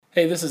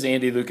Hey, this is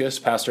Andy Lucas,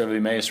 pastor of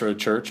Emmaus Road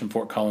Church in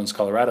Fort Collins,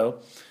 Colorado.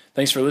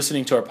 Thanks for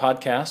listening to our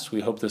podcast.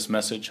 We hope this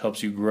message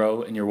helps you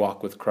grow in your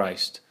walk with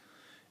Christ.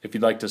 If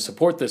you'd like to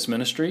support this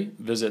ministry,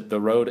 visit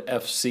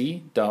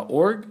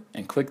theroadfc.org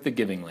and click the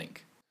giving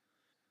link.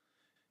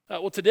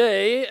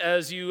 Today,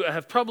 as you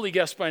have probably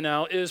guessed by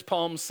now, is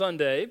Palm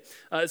Sunday.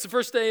 It's the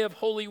first day of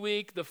Holy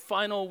Week, the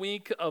final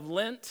week of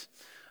Lent.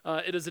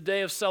 It is a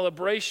day of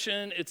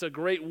celebration. It's a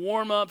great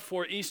warm-up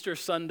for Easter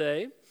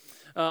Sunday.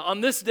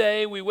 On this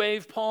day, we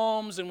wave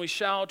palms and we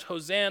shout,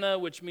 Hosanna,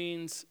 which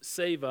means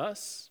save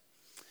us.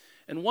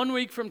 And 1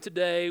 week from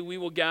today, we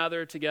will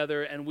gather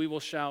together and we will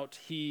shout,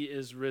 He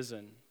is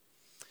risen.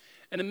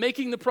 And in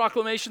making the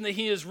proclamation that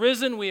He is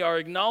risen, we are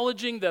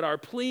acknowledging that our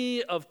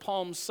plea of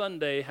Palm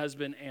Sunday has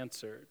been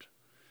answered.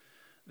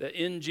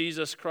 That in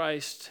Jesus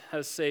Christ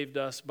has saved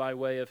us by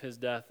way of His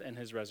death and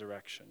His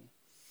resurrection.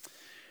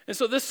 And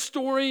so this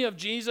story of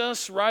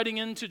Jesus riding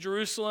into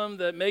Jerusalem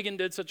that Megan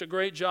did such a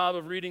great job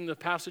of reading the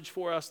passage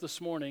for us this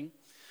morning.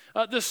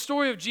 This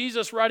story of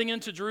Jesus riding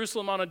into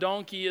Jerusalem on a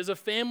donkey is a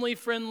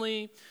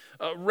family-friendly,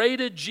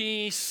 rated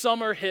G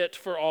summer hit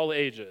for all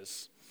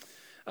ages.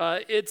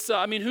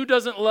 Who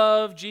doesn't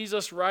love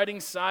Jesus riding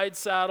side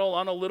saddle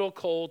on a little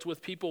colt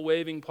with people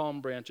waving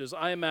palm branches?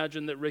 I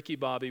imagine that Ricky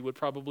Bobby would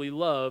probably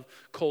love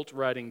colt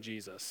riding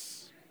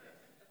Jesus.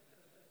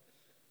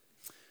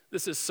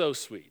 This is so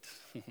sweet.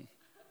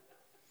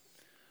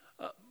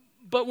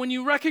 But when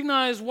you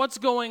recognize what's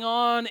going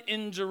on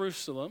in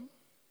Jerusalem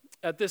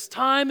at this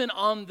time and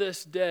on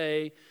this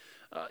day,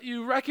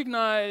 you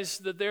recognize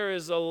that there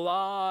is a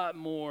lot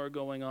more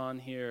going on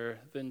here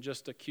than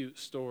just a cute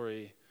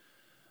story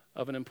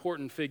of an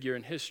important figure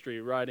in history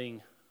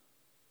riding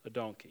a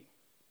donkey.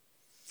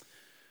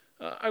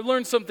 I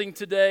learned something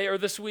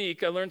this week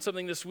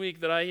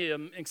that I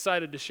am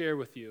excited to share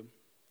with you.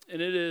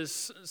 And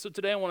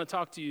today I want to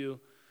talk to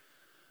you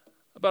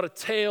about a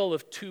tale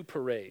of two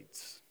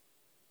parades.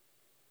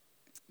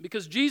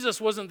 Because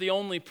Jesus wasn't the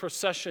only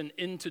procession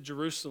into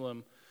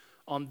Jerusalem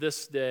on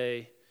this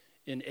day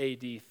in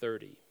AD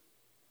 30.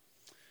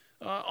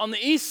 On the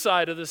east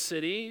side of the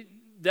city,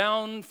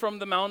 down from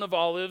the Mount of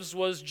Olives,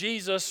 was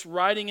Jesus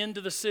riding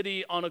into the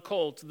city on a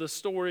colt, the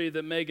story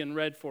that Megan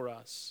read for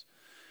us.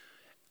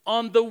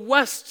 On the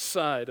west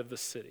side of the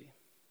city,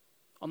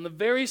 on the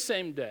very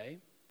same day,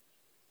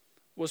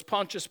 was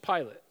Pontius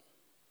Pilate,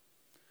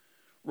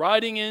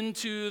 riding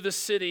into the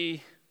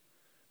city,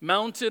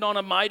 mounted on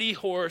a mighty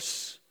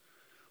horse,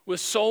 with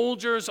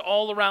soldiers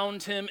all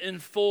around him in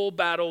full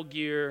battle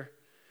gear,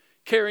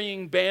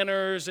 carrying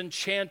banners and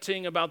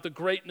chanting about the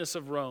greatness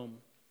of Rome.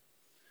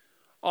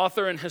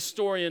 Author and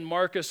historian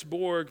Marcus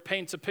Borg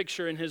paints a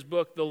picture in his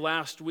book, The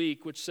Last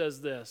Week, which says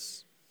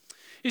this.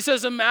 He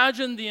says,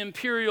 imagine the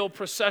imperial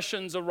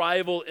procession's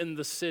arrival in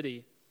the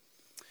city.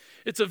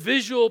 It's a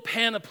visual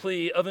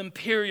panoply of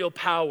imperial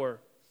power.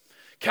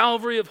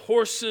 Cavalry of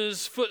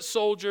horses, foot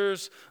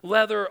soldiers,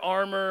 leather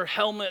armor,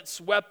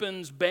 helmets,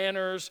 weapons,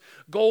 banners,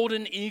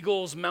 golden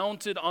eagles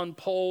mounted on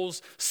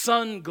poles,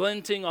 sun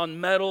glinting on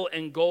metal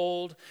and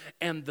gold,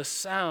 and the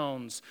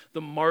sounds,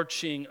 the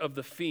marching of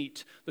the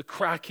feet, the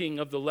cracking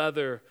of the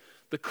leather,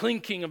 the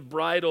clinking of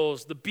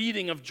bridles, the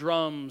beating of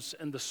drums,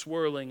 and the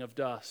swirling of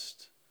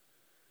dust.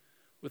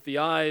 With the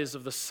eyes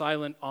of the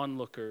silent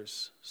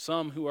onlookers,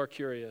 some who are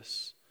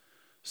curious,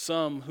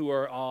 some who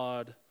are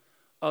awed,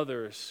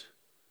 others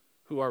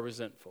who are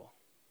resentful.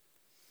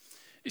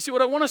 You see,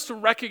 what I want us to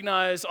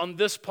recognize on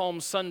this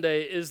Palm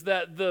Sunday is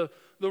that the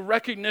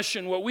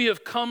recognition, what we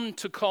have come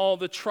to call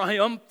the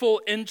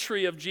triumphal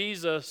entry of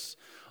Jesus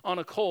on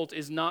a colt,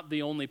 is not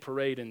the only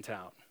parade in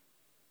town.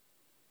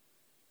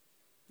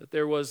 That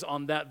there was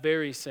on that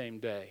very same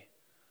day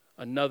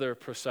another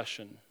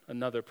procession,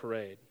 another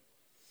parade.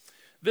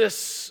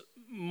 This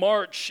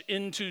march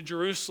into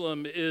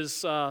Jerusalem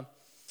is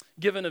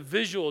given a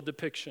visual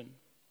depiction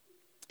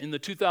in the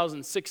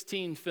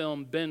 2016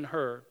 film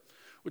Ben-Hur,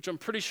 which I'm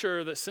pretty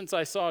sure that since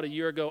I saw it a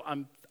year ago,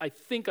 I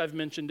think I've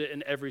mentioned it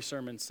in every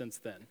sermon since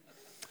then.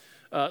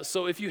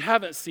 So if you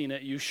haven't seen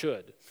it, you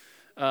should.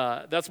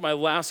 That's my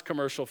last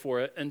commercial for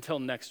it until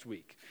next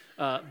week.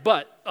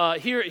 But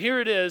here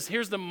it is.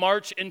 Here's the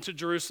march into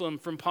Jerusalem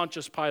from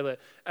Pontius Pilate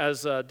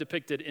as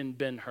depicted in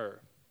Ben-Hur.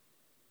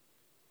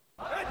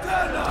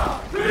 Hosanna!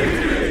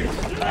 Greetings!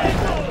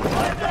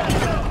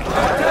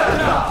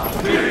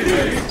 Hosanna!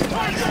 Greetings!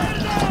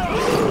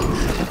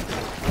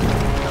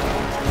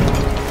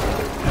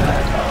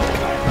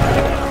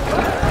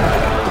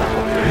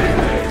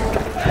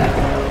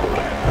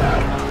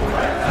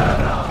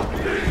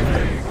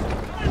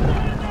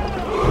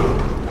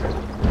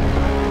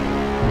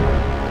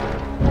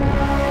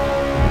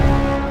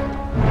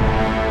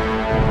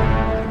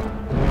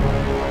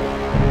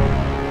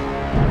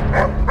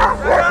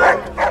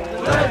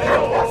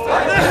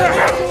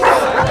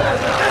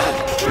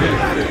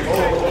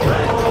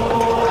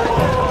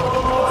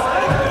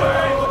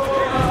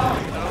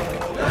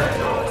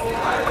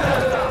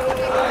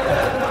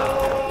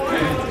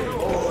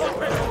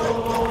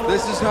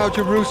 This is how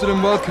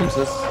Jerusalem welcomes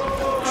us.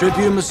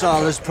 Tribune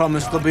Messala's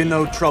promised there'll be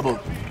no trouble.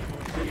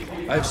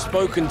 I have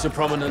spoken to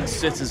prominent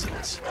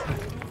citizens.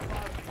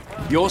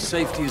 Your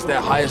safety is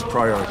their highest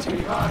priority.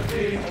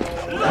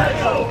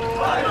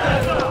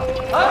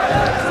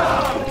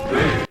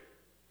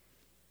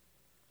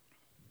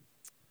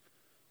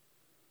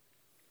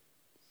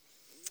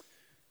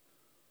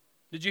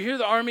 Did you hear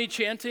the army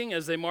chanting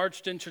as they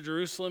marched into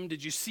Jerusalem?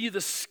 Did you see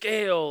the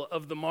scale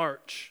of the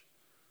march?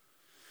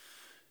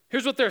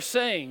 Here's what they're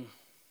saying.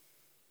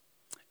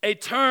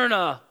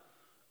 Aeterna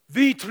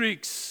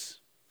vitrix.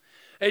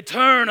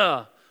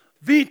 Aeterna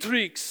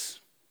vitrix,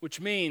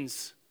 which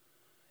means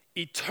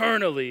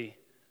eternally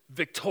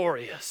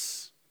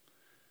victorious.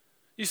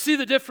 You see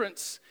the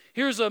difference?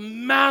 Here's a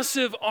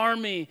massive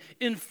army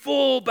in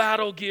full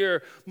battle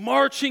gear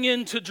marching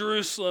into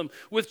Jerusalem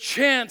with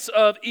chants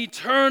of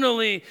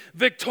eternally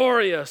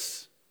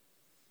victorious.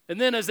 And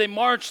then as they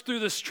march through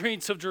the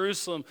streets of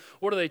Jerusalem,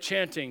 what are they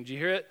chanting? Do you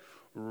hear it?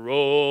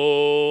 Roma,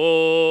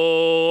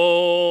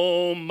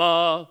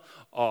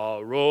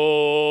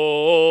 Roma.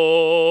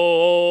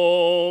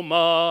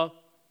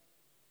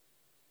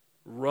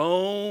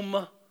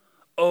 Rome,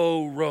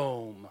 O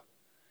Rome,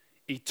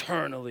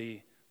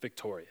 eternally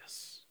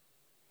victorious.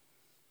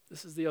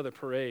 This is the other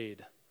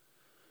parade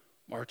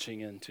marching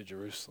into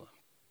Jerusalem.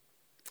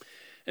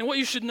 And what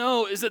you should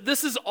know is that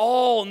this is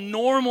all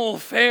normal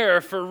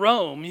fare for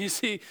Rome. You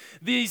see,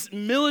 these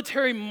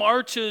military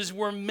marches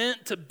were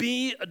meant to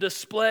be a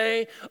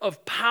display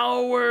of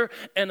power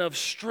and of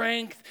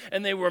strength,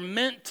 and they were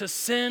meant to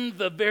send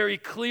the very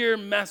clear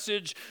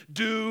message,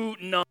 do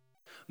not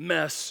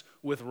mess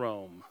with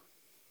Rome.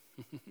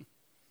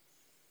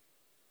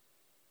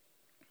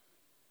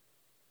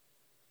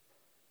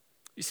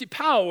 You see,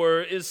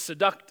 power is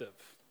seductive.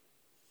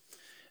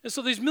 And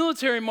so these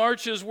military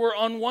marches were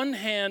on one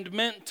hand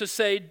meant to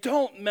say,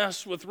 don't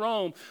mess with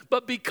Rome.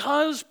 But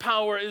because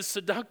power is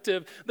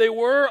seductive, they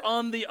were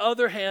on the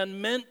other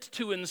hand meant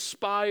to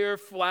inspire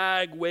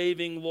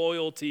flag-waving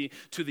loyalty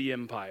to the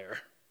empire.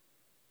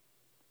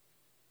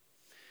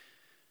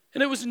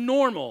 And it was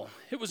normal.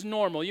 It was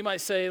normal. You might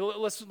say,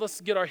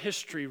 let's get our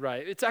history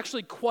right. It's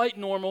actually quite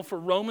normal for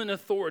Roman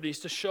authorities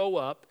to show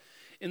up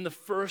in the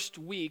first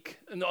week,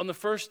 on the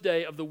first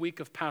day of the week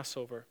of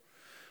Passover.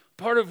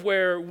 Part of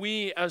where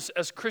we as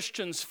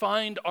Christians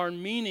find our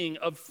meaning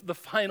of the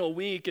final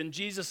week and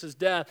Jesus'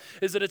 death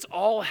is that it's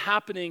all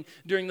happening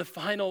during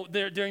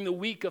the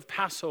week of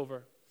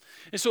Passover.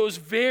 And so it was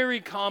very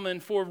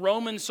common for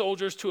Roman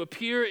soldiers to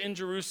appear in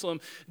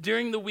Jerusalem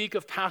during the week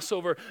of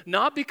Passover,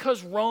 not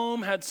because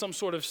Rome had some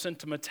sort of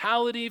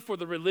sentimentality for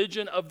the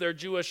religion of their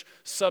Jewish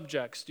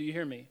subjects. Do you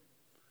hear me?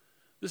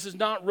 This is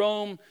not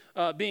Rome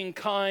being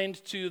kind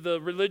to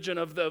the religion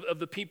of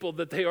the people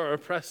that they are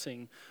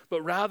oppressing,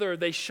 but rather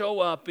they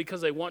show up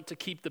because they want to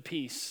keep the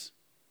peace.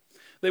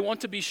 They want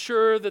to be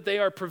sure that they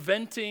are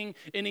preventing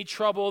any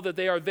trouble, that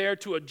they are there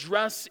to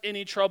address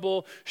any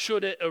trouble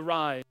should it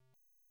arise.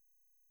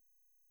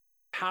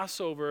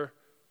 Passover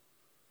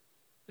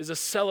is a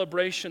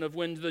celebration of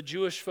when the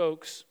Jewish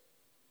folks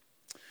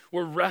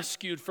were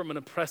rescued from an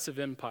oppressive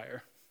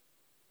empire.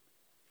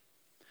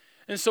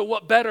 And so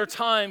what better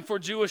time for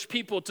Jewish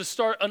people to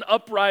start an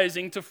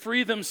uprising to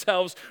free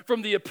themselves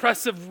from the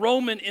oppressive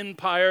Roman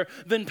Empire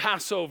than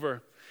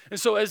Passover? And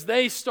so as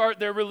they start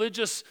their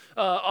religious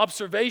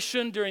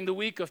observation during the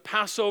week of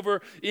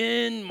Passover,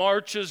 in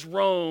marches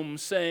Rome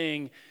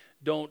saying,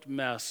 don't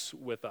mess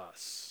with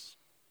us.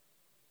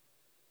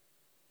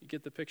 You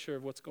get the picture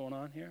of what's going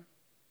on here?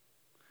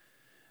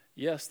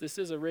 Yes, this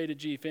is a rated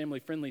G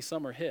family-friendly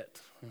summer hit.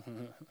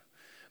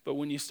 But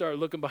when you start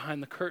looking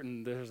behind the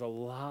curtain, there's a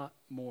lot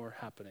more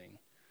happening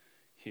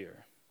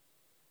here.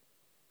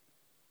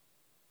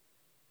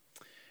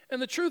 And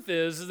the truth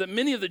is that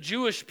many of the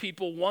Jewish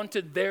people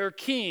wanted their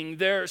king,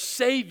 their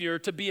savior,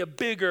 to be a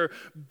bigger,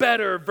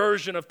 better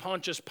version of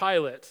Pontius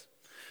Pilate.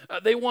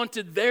 They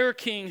wanted their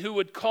king who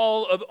would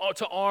call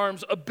to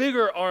arms a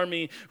bigger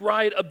army,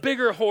 ride a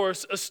bigger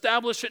horse,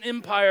 establish an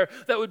empire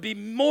that would be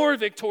more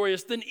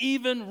victorious than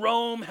even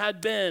Rome had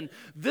been.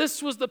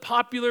 This was the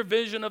popular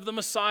vision of the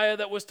Messiah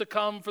that was to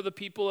come for the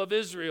people of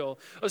Israel.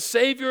 A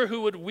savior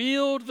who would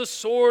wield the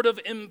sword of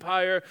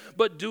empire,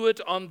 but do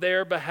it on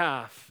their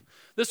behalf.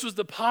 This was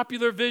the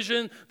popular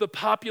vision, the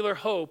popular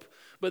hope.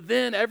 But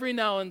then every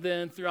now and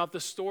then throughout the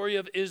story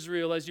of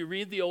Israel, as you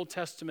read the Old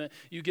Testament,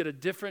 you get a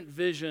different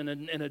vision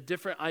and a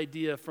different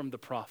idea from the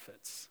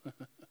prophets.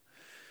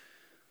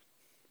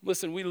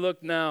 Listen, we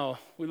look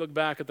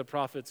back at the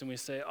prophets and we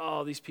say,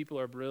 oh, these people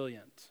are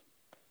brilliant.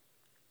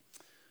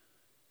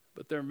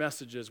 But their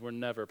messages were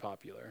never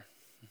popular.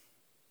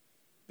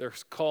 Their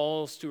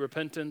calls to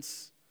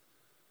repentance,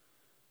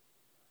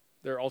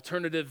 their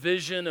alternative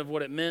vision of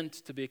what it meant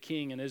to be a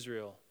king in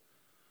Israel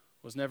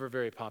was never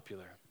very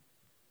popular.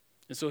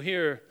 And so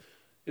here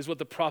is what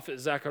the prophet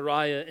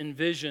Zechariah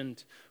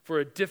envisioned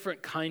for a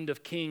different kind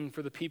of king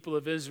for the people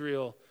of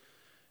Israel.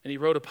 And he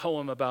wrote a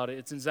poem about it.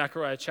 It's in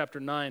Zechariah chapter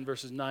 9,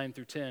 verses 9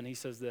 through 10. He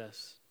says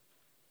this.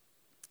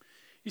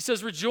 He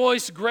says,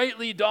 "Rejoice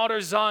greatly, daughter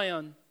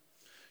Zion.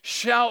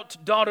 Shout,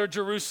 daughter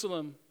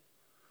Jerusalem.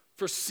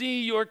 For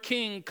see, your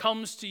king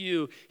comes to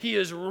you. He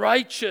is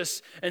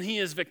righteous and he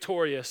is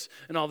victorious.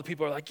 And all the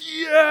people are like,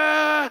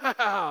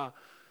 yeah!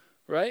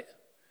 Right?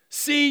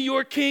 See,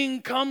 your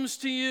king comes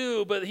to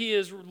you, but he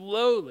is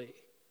lowly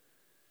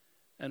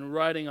and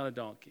riding on a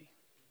donkey.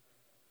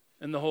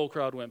 And the whole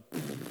crowd went,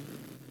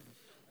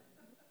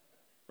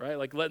 right?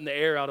 Like letting the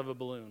air out of a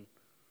balloon.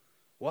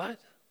 What?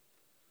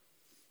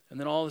 And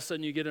then all of a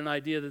sudden you get an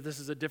idea that this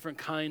is a different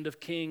kind of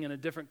king and a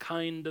different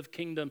kind of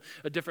kingdom,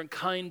 a different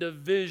kind of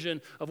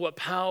vision of what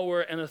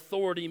power and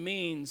authority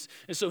means.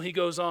 And so he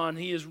goes on,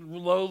 he is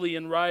lowly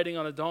and riding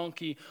on a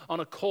donkey, on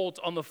a colt,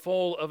 on the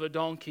foal of a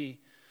donkey.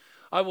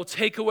 I will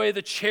take away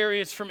the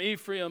chariots from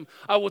Ephraim.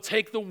 I will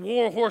take the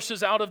war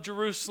horses out of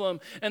Jerusalem,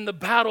 and the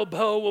battle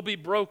bow will be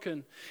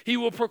broken. He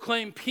will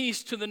proclaim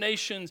peace to the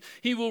nations.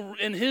 He will,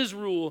 in his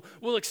rule,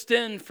 will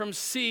extend from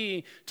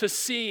sea to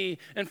sea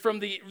and from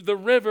the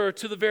river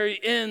to the very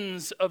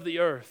ends of the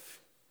earth.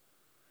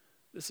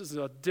 This is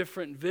a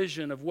different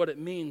vision of what it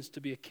means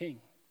to be a king.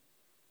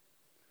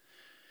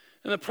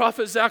 And the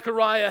prophet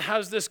Zechariah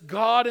has this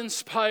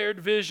God-inspired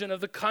vision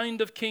of the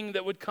kind of king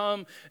that would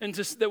come and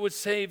that would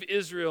save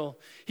Israel.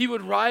 He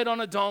would ride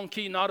on a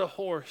donkey, not a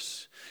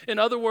horse. In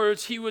other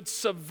words, he would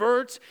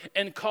subvert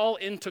and call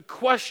into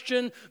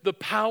question the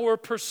power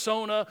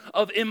persona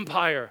of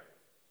empire.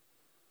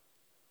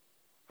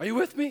 Are you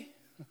with me?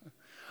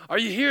 Are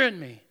you hearing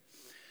me?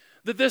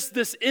 That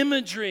this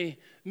imagery,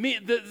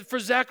 for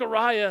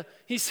Zechariah,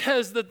 he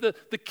says that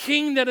the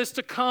king that is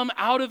to come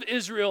out of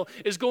Israel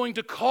is going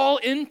to call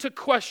into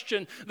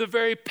question the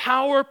very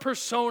power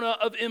persona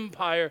of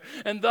empire.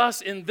 And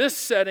thus, in this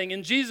setting,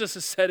 in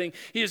Jesus' setting,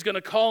 he is going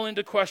to call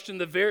into question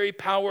the very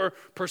power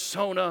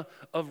persona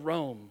of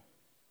Rome.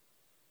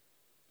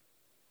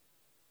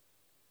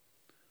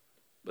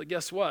 But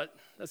guess what?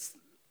 That's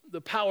the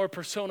power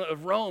persona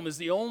of Rome is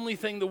the only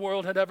thing the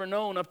world had ever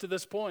known up to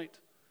this point.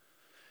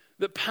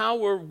 That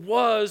power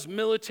was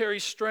military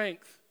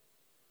strength.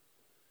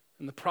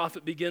 And the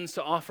prophet begins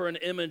to offer an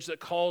image that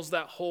calls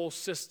that whole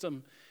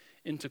system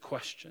into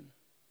question.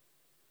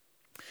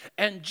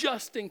 And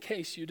just in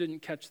case you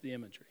didn't catch the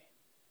imagery,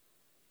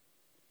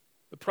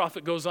 the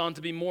prophet goes on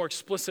to be more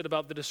explicit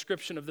about the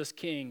description of this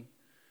king.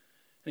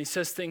 And he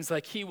says things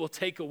like, he will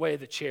take away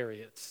the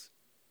chariots.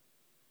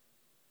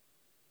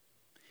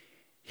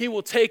 He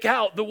will take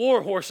out the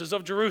war horses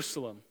of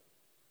Jerusalem.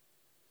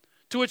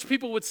 To which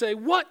people would say,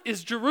 what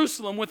is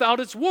Jerusalem without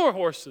its war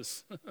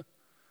horses?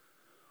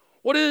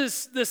 What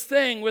is this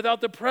thing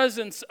without the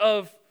presence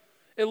of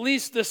at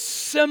least the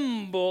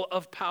symbol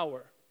of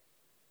power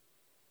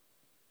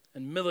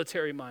and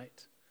military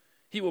might?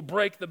 He will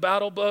break the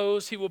battle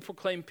bows. He will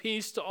proclaim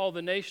peace to all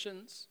the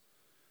nations.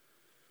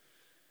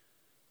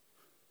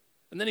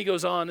 And then he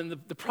goes on, and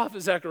the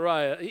prophet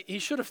Zechariah, he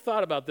should have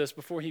thought about this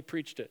before he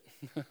preached it.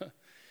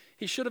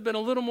 He should have been a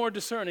little more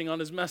discerning on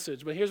his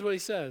message, but here's what he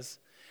says.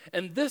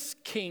 And this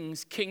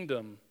king's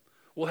kingdom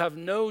will have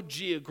no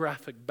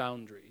geographic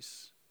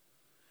boundaries,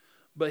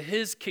 but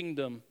his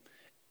kingdom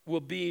will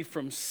be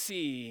from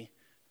sea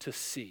to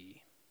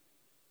sea,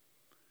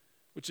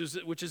 which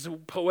is a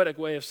poetic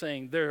way of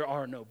saying there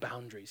are no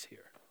boundaries here.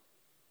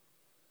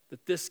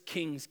 That this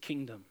king's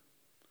kingdom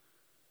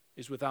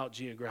is without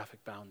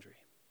geographic boundary.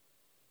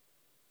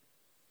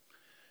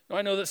 Now,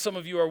 I know that some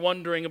of you are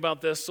wondering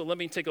about this, so let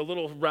me take a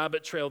little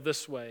rabbit trail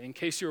this way, in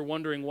case you're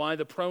wondering why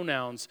the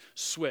pronouns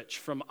switch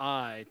from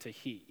I to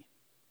he.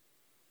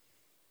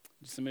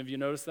 Did some of you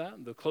notice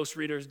that? The close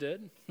readers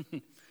did.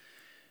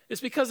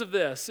 It's because of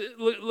this.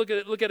 Look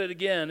at it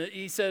again.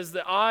 He says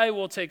that I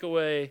will take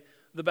away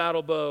the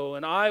battle bow,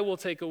 and I will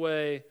take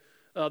away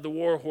the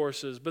war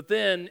horses. But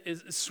then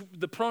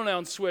the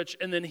pronouns switch,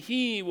 and then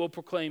he will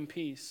proclaim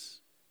peace.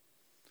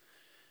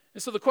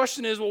 And so the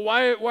question is, well,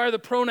 why are the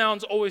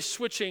pronouns always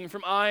switching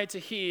from I to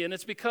he? And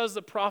it's because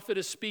the prophet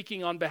is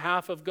speaking on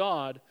behalf of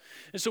God.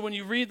 And so when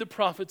you read the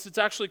prophets, it's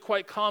actually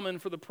quite common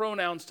for the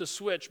pronouns to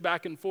switch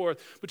back and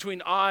forth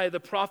between I, the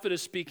prophet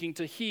is speaking,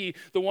 to he,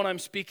 the one I'm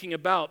speaking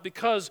about.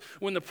 Because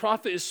when the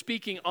prophet is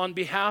speaking on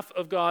behalf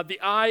of God, the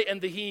I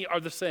and the he are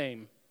the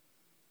same.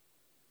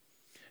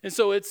 And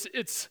so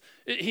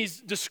he's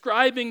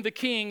describing the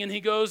king, and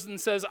he goes and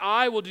says,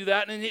 I will do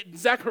that. And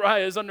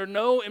Zechariah is under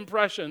no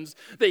impressions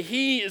that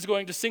he is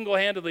going to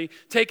single-handedly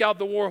take out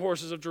the war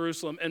horses of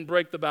Jerusalem and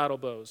break the battle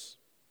bows.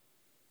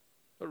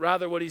 But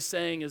rather what he's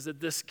saying is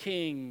that this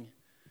king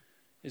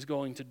is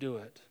going to do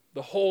it.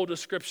 The whole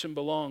description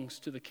belongs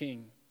to the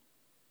king.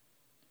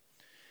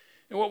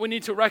 And what we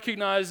need to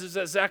recognize is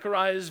that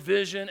Zechariah's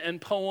vision and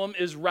poem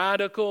is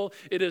radical,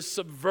 it is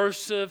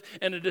subversive,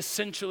 and it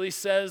essentially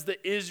says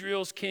that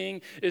Israel's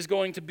king is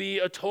going to be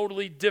a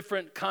totally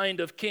different kind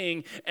of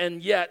king,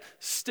 and yet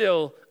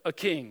still a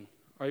king.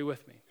 Are you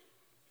with me?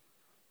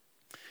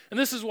 And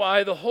this is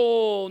why the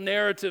whole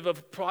narrative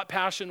of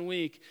Passion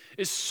Week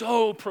is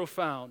so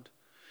profound.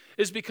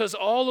 Is because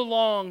all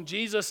along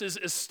Jesus is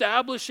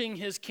establishing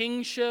his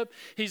kingship,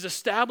 he's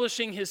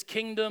establishing his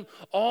kingdom,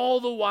 all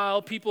the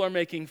while people are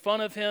making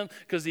fun of him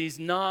because he's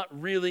not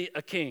really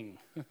a king.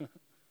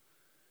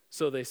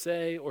 So they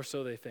say, or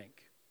so they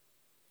think.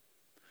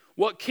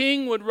 What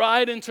king would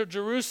ride into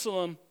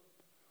Jerusalem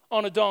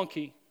on a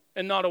donkey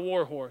and not a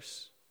war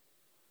horse?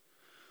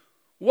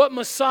 What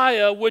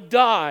Messiah would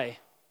die?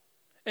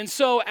 And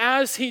so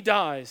as he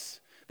dies,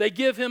 they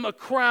give him a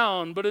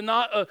crown, but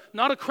not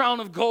a crown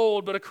of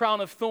gold, but a crown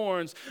of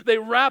thorns. They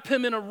wrap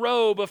him in a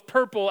robe of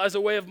purple as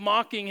a way of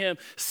mocking him.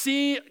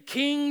 See,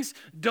 kings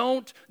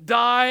don't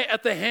die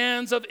at the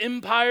hands of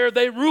empire.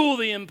 They rule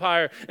the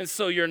empire. And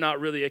so you're not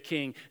really a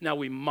king. Now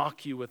we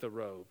mock you with a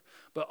robe.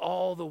 But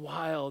all the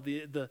while,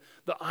 the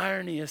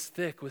irony is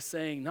thick with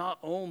saying not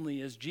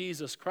only is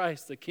Jesus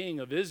Christ the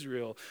King of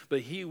Israel,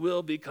 but he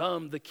will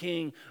become the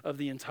King of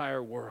the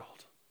entire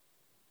world.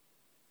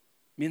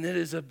 I mean, it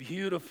is a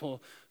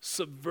beautiful,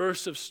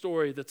 subversive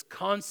story that's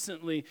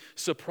constantly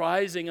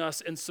surprising us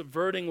and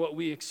subverting what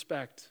we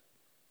expect.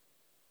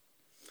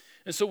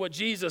 And so what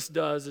Jesus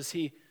does is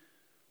he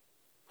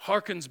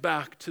harkens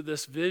back to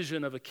this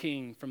vision of a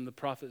king from the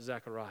prophet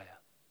Zechariah.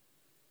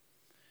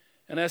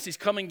 And as he's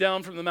coming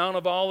down from the Mount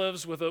of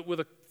Olives with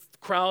a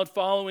crowd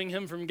following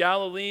him from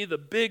Galilee, the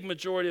big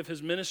majority of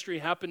his ministry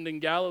happened in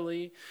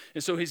Galilee.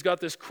 And so he's got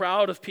this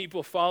crowd of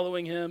people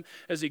following him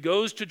as he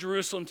goes to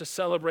Jerusalem to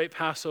celebrate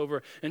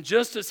Passover. And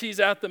just as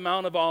he's at the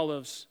Mount of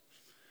Olives,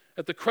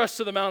 at the crest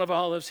of the Mount of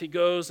Olives, he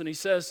goes and he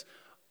says,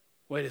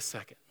 wait a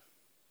second.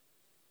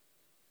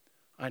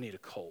 I need a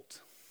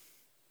colt.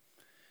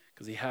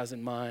 Because he has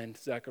in mind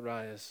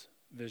Zechariah's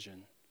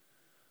vision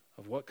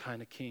of what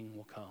kind of king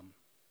will come.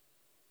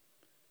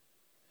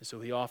 And so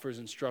he offers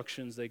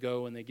instructions. They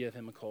go and they give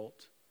him a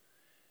colt.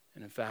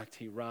 And in fact,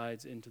 he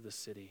rides into the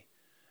city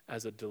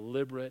as a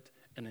deliberate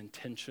and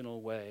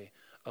intentional way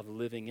of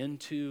living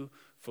into,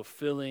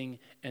 fulfilling,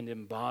 and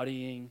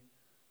embodying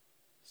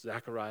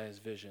Zechariah's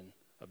vision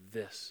of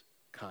this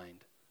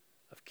kind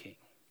of king.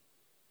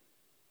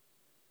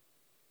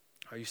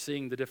 Are you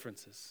seeing the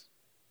differences?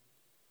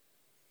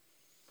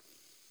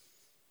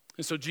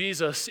 And so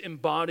Jesus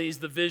embodies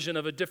the vision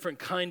of a different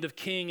kind of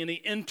king, and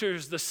he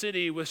enters the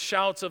city with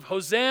shouts of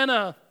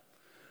Hosanna.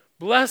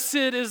 Blessed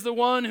is the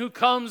one who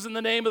comes in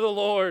the name of the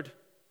Lord.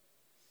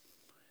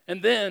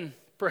 And then,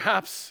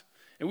 perhaps,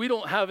 and we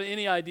don't have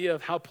any idea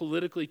of how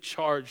politically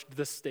charged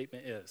this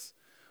statement is,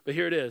 but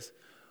here it is.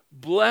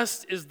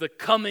 Blessed is the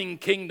coming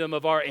kingdom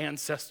of our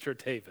ancestor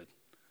David.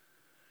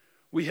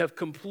 We have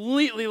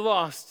completely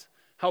lost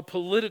how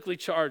politically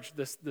charged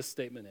this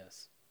statement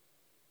is.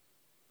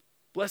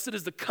 Blessed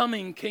is the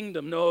coming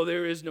kingdom. No,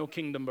 there is no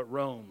kingdom but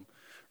Rome.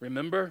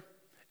 Remember?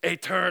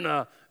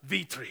 Aeterna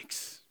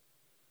Vitrix.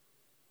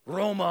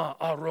 Roma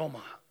a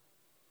Roma.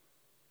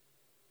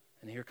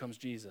 And here comes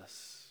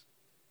Jesus,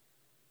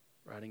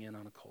 riding in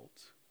on a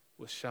colt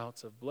with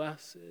shouts of,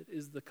 blessed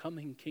is the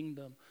coming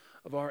kingdom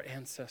of our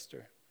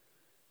ancestor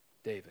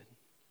David.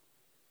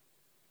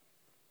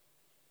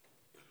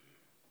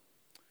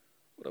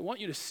 What I want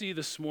you to see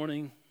this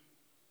morning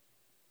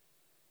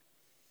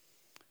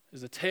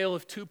is a tale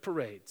of two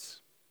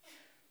parades.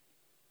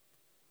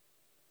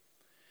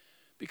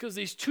 Because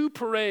these two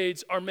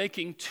parades are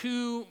making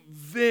two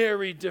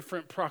very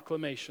different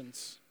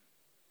proclamations.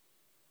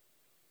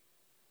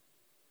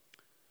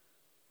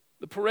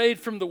 The parade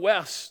from the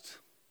west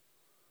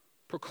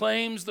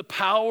proclaims the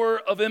power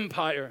of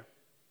empire.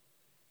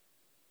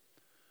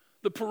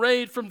 The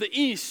parade from the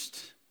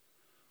east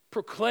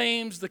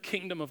proclaims the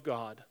kingdom of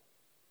God.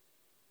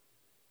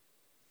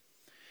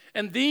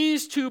 And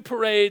these two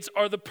parades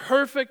are the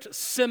perfect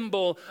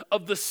symbol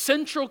of the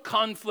central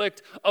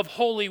conflict of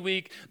Holy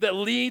Week that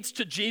leads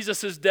to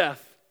Jesus'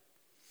 death.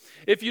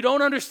 If you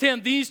don't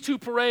understand these two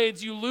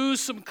parades, you lose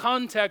some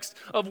context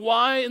of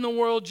why in the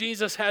world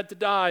Jesus had to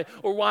die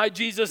or why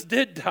Jesus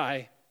did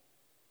die.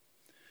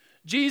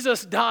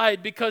 Jesus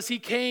died because he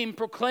came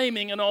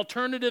proclaiming an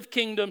alternative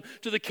kingdom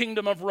to the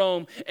kingdom of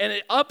Rome. And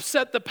it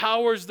upset the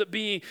powers that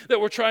be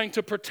that were trying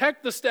to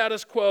protect the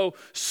status quo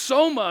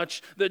so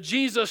much that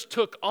Jesus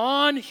took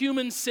on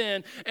human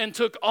sin and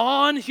took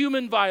on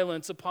human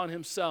violence upon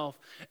himself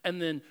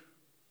and then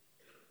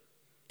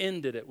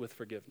ended it with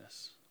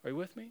forgiveness. Are you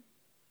with me?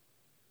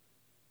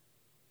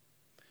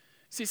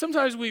 See,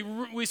 sometimes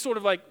we sort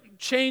of like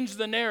change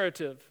the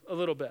narrative a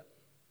little bit.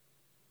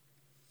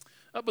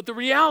 But the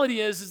reality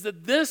is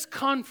that this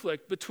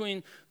conflict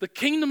between the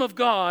kingdom of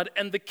God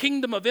and the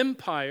kingdom of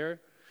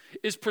empire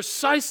is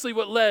precisely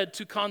what led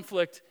to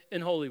conflict in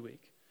Holy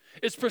Week.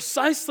 It's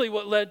precisely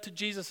what led to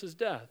Jesus'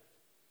 death.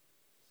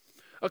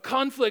 A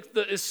conflict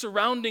that is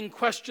surrounding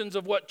questions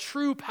of what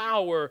true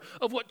power,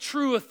 of what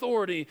true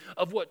authority,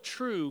 of what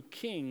true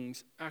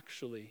kings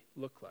actually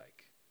look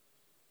like.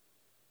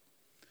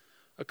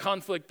 A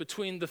conflict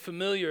between the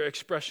familiar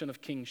expression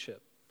of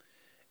kingship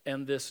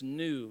and this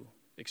new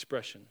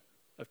expression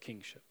of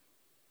kingship.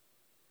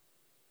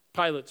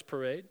 Pilate's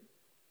parade,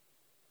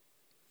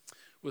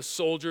 with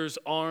soldiers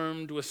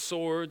armed with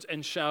swords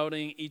and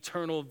shouting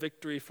eternal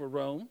victory for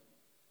Rome,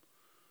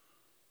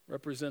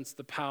 represents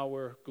the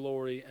power,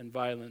 glory, and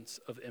violence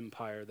of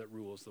empire that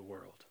rules the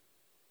world.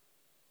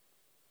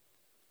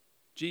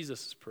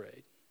 Jesus'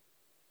 parade,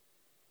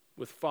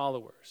 with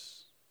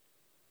followers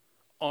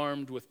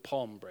armed with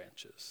palm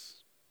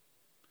branches,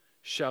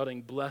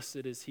 shouting,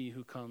 "Blessed is he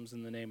who comes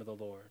in the name of the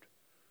Lord,"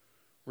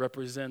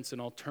 represents an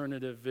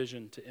alternative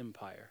vision to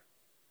empire,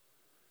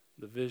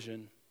 the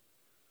vision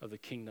of the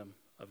kingdom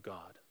of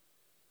God.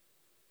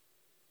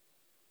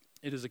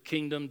 It is a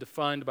kingdom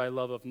defined by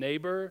love of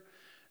neighbor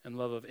and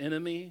love of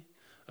enemy,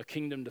 a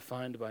kingdom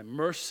defined by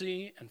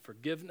mercy and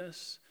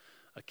forgiveness,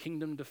 a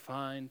kingdom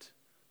defined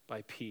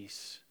by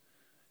peace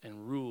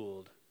and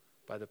ruled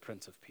by the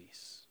Prince of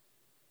Peace.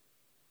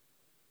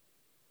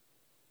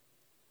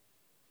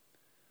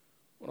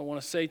 What I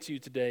want to say to you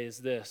today is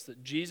this,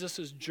 that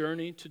Jesus'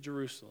 journey to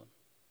Jerusalem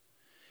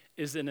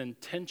is an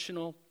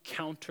intentional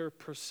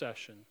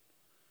counter-procession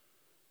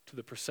to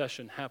the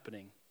procession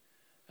happening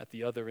at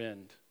the other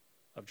end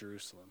of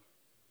Jerusalem.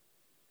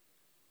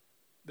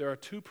 There are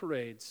two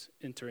parades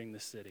entering the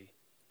city.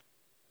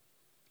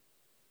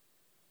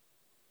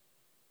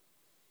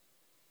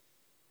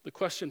 The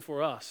question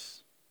for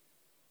us,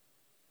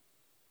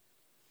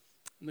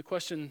 and the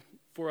question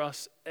for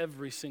us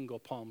every single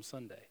Palm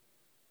Sunday,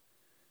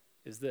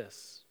 is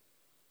this: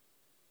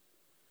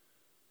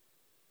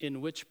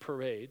 in which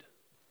parade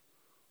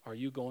are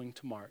you going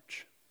to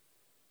march?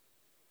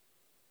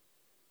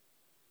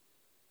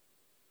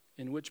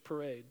 In which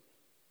parade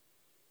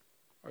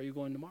are you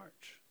going to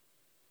march?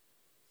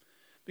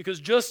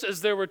 Because just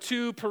as there were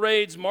two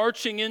parades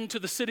marching into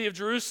the city of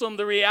Jerusalem,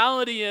 the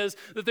reality is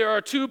that there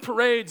are two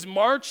parades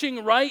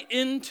marching right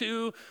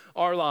into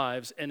our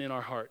lives and in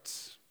our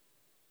hearts.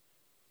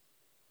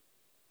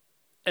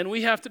 And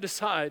we have to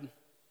decide,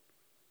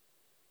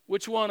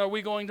 which one are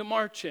we going to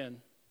march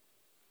in?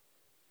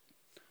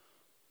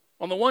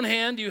 On the one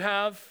hand, you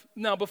have,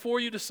 now before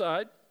you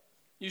decide,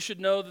 you should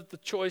know that the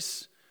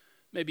choice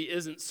maybe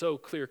isn't so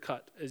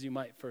clear-cut as you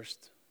might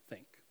first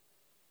think.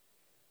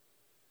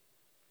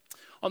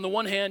 On the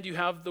one hand, you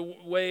have the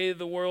way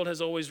the world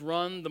has always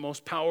run. The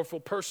most powerful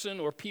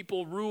person or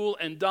people rule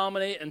and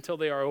dominate until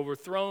they are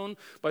overthrown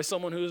by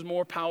someone who is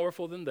more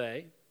powerful than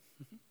they.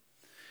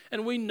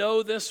 And we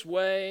know this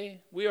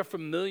way. We are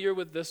familiar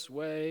with this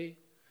way.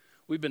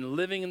 We've been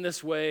living in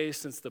this way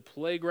since the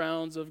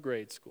playgrounds of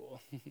grade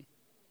school.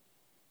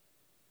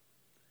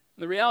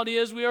 The reality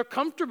is we are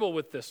comfortable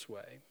with this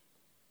way.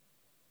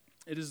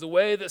 It is the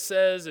way that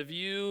says, if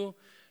you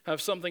have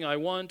something I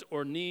want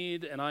or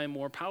need and I am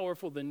more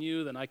powerful than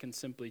you, then I can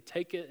simply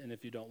take it. And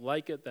if you don't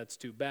like it, that's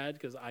too bad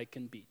because I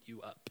can beat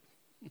you up.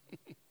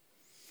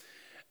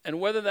 And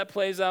whether that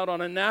plays out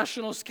on a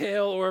national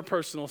scale or a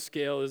personal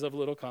scale is of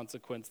little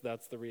consequence.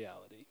 That's the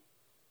reality.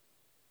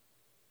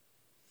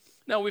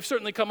 Now, we've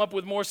certainly come up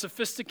with more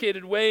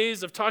sophisticated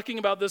ways of talking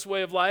about this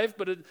way of life,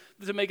 but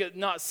to make it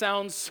not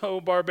sound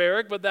so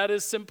barbaric, but that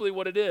is simply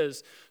what it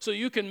is. So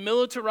you can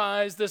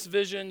militarize this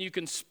vision, you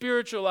can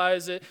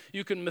spiritualize it,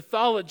 you can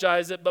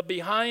mythologize it, but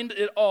behind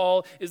it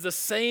all is the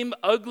same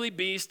ugly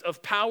beast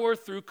of power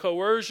through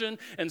coercion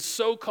and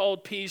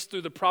so-called peace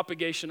through the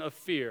propagation of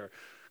fear.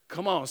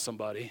 Come on,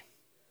 somebody.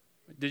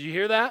 Did you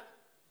hear that?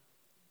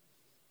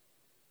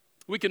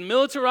 We can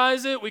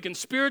militarize it, we can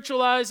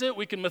spiritualize it,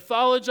 we can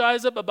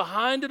mythologize it, but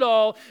behind it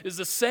all is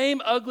the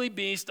same ugly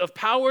beast of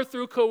power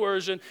through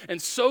coercion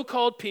and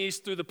so-called peace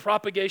through the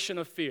propagation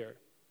of fear.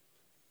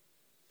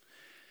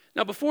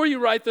 Now, before you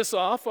write this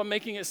off, I'm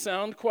making it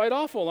sound quite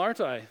awful,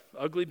 aren't I?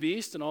 Ugly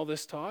beast and all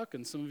this talk,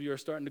 and some of you are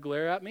starting to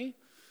glare at me.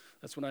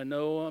 That's when I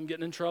know I'm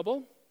getting in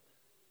trouble.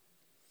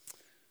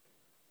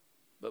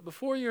 But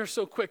before you're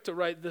so quick to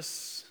write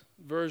this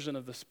version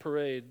of this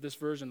parade, this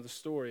version of the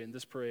story and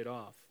this parade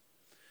off,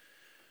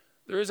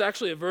 there is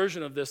actually a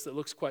version of this that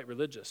looks quite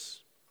religious.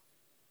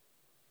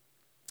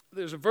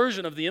 There's a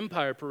version of the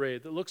Empire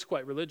Parade that looks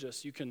quite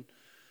religious. You can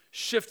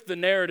shift the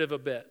narrative a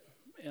bit.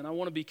 And I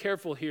want to be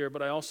careful here,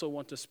 but I also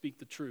want to speak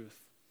the truth.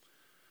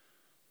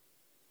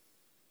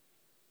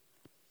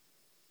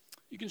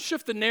 You can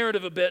shift the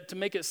narrative a bit to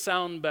make it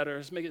sound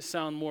better, to make it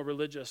sound more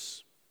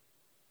religious.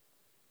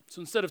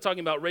 So instead of talking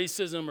about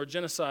racism or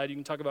genocide, you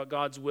can talk about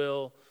God's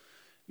will,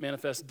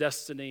 manifest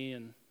destiny,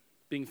 and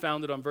being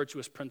founded on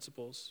virtuous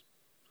principles.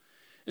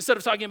 Instead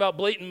of talking about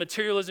blatant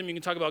materialism, you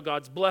can talk about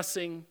God's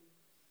blessing.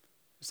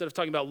 Instead of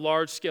talking about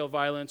large-scale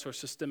violence or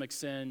systemic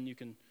sin, you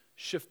can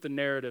shift the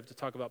narrative to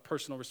talk about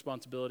personal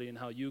responsibility and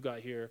how you got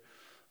here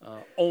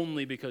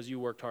only because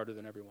you worked harder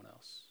than everyone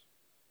else.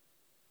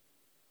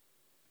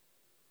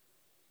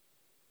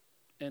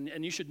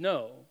 And you should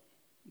know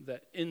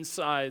that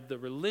inside the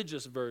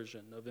religious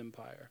version of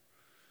empire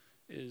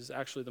is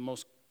actually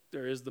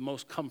there is the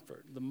most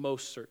comfort, the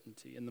most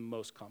certainty, and the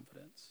most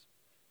confidence.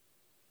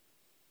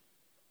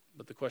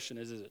 But the question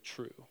is it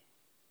true?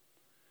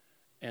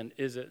 And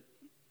is it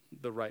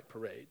the right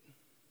parade?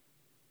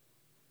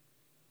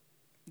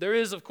 There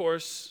is, of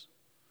course,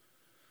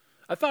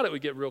 I thought it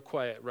would get real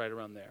quiet right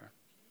around there.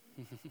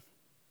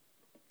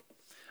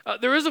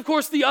 There is, of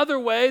course, the other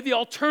way, the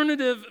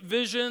alternative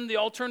vision, the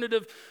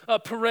alternative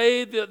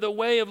parade, the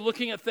way of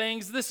looking at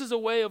things. This is a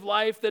way of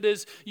life that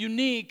is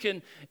unique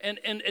and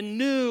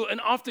new and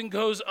often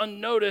goes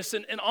unnoticed.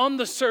 And on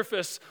the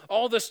surface,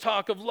 all this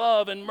talk of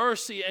love and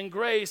mercy and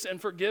grace and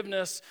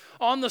forgiveness,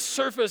 on the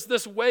surface,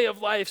 this way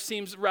of life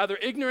seems rather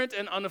ignorant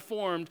and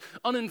uninformed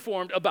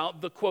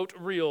about the, quote,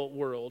 real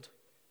world.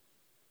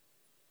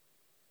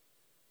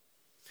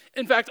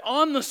 In fact,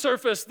 on the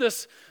surface,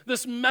 this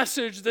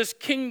message, this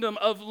kingdom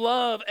of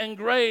love and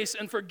grace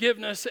and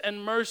forgiveness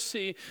and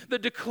mercy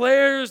that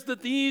declares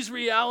that these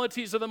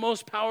realities are the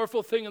most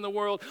powerful thing in the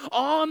world,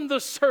 on the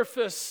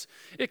surface,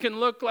 it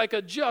can look like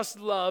a just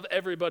love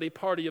everybody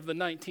party of the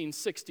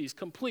 1960s,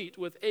 complete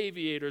with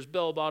aviators,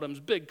 bell-bottoms,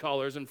 big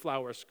collars, and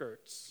flower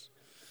skirts.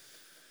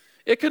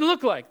 It can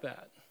look like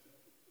that.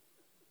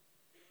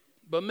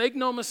 But make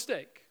no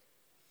mistake,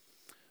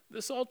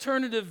 this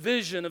alternative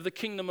vision of the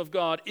kingdom of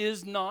God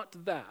is not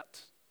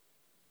that.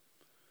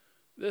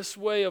 This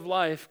way of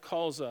life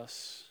calls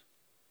us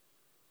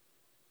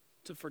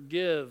to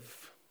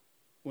forgive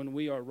when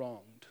we are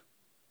wronged,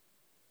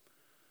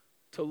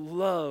 to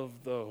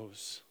love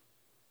those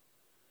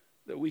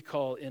that we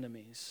call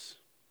enemies,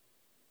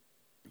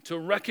 to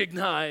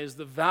recognize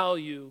the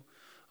value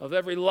of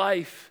every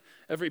life,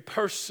 every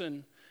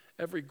person,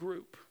 every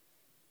group.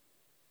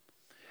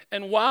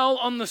 And while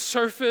on the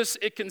surface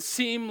it can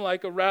seem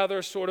like a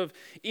rather sort of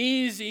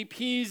easy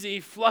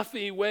peasy,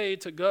 fluffy way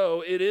to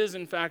go, it is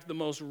in fact the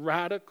most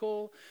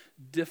radical,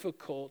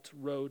 difficult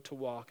road to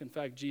walk. In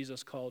fact,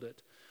 Jesus called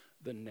it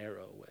the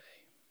narrow way.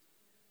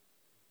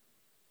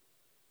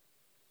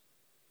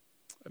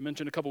 I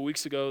mentioned a couple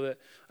weeks ago that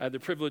I had the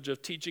privilege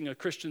of teaching a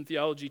Christian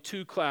Theology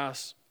 2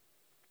 class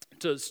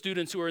to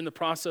students who are in the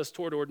process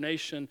toward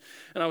ordination.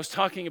 And I was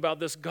talking about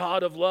this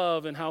God of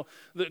love and how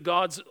that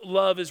God's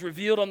love is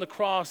revealed on the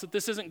cross, that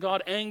this isn't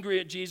God angry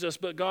at Jesus,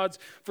 but God's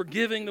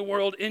forgiving the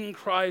world in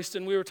Christ.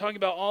 And we were talking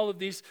about all of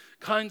these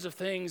kinds of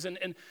things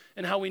and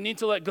how we need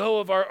to let go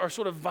of our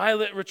sort of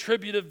violent,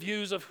 retributive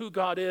views of who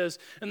God is.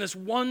 And this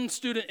one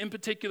student in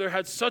particular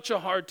had such a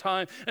hard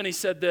time, and he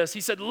said this.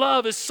 He said,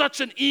 "Love is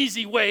such an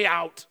easy way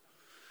out."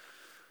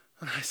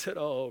 And I said,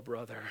 "Oh,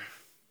 brother."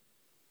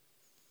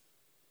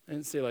 I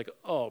didn't say like,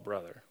 "Oh,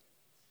 brother."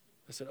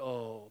 I said,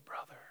 "Oh,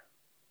 brother.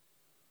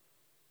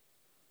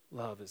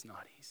 Love is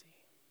not easy.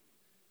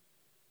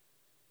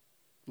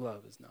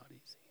 Love is not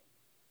easy."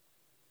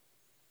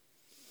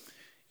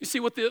 You see,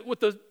 what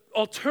the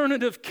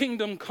alternative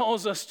kingdom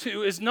calls us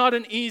to is not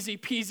an easy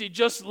peasy,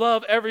 just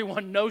love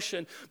everyone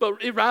notion, but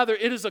rather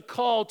it is a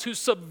call to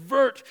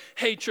subvert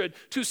hatred,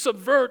 to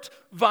subvert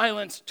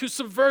violence, to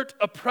subvert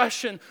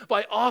oppression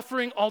by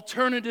offering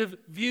alternative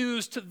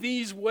views to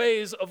these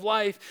ways of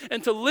life.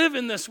 And to live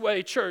in this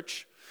way,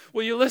 church,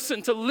 will you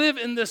listen? To live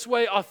in this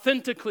way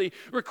authentically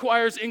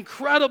requires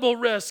incredible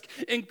risk,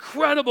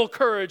 incredible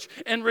courage,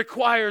 and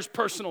requires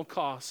personal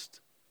cost.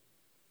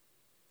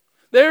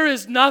 There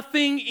is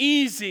nothing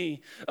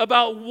easy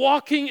about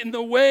walking in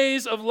the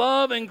ways of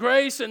love and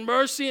grace and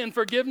mercy and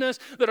forgiveness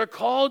that are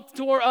called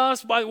toward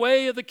us by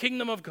way of the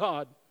kingdom of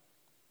God.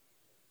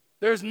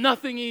 There's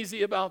nothing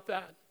easy about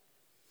that.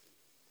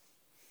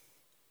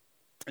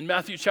 In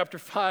Matthew chapter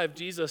 5,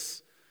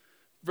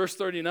 verse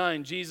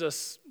 39,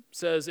 Jesus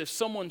says, if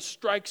someone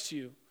strikes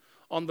you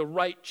on the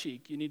right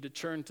cheek, you need to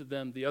turn to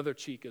them the other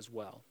cheek as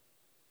well.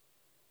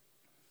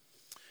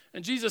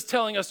 And Jesus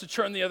telling us to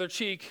turn the other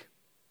cheek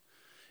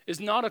is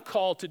not a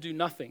call to do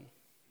nothing.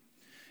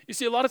 You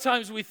see, a lot of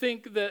times we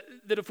think that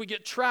if we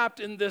get trapped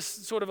in this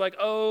sort of like,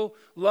 oh,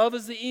 love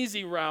is the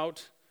easy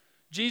route,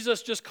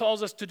 Jesus just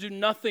calls us to do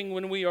nothing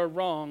when we are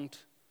wronged,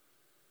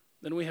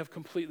 then we have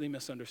completely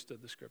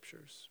misunderstood the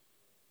scriptures.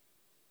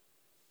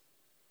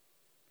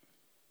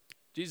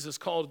 Jesus'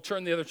 call to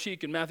turn the other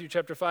cheek in Matthew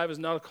chapter 5 is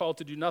not a call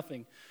to do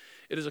nothing.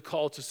 It is a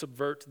call to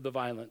subvert the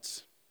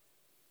violence.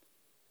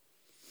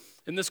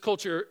 In this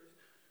culture,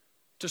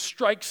 to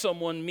strike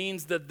someone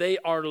means that they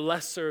are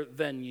lesser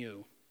than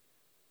you.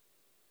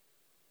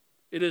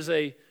 It is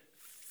a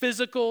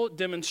physical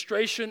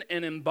demonstration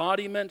and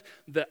embodiment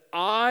that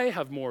I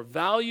have more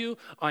value,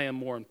 I am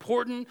more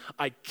important,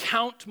 I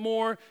count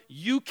more,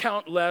 you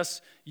count less,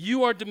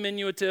 you are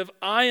diminutive,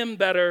 I am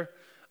better.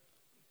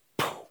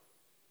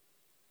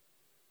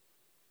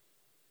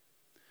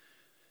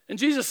 And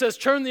Jesus says,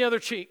 turn the other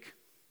cheek.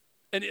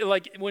 And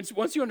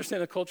once you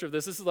understand the culture of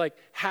this is like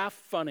half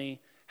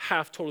funny,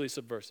 half totally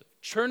subversive.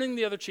 Turning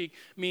the other cheek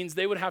means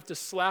they would have to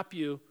slap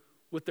you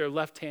with their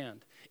left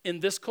hand. In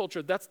this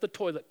culture, that's the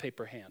toilet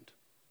paper hand.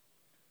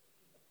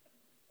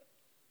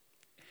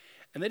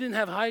 And they didn't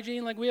have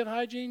hygiene like we have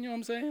hygiene, you know what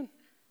I'm saying?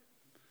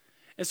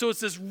 And so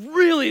it's this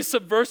really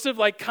subversive,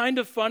 like kind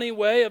of funny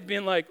way of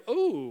being like,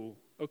 oh,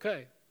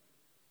 okay.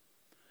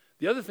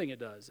 The other thing it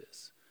does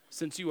is,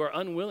 since you are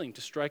unwilling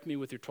to strike me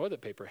with your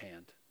toilet paper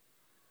hand,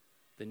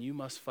 then you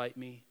must fight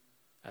me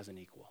as an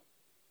equal.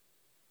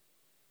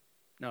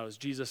 Now, is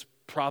Jesus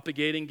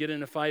propagating get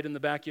in a fight in the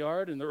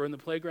backyard or in the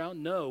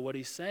playground? No, what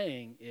he's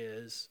saying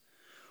is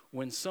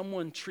when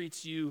someone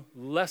treats you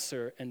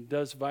lesser and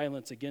does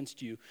violence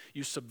against you,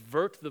 you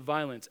subvert the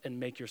violence and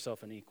make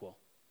yourself an equal.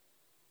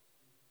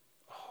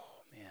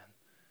 Oh, man.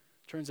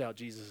 Turns out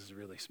Jesus is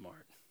really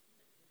smart.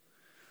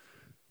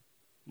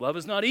 Love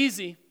is not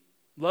easy.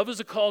 Love is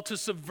a call to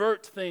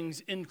subvert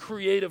things in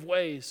creative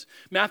ways.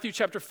 Matthew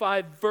chapter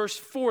 5, verse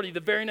 40, the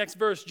very next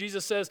verse,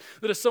 Jesus says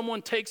that if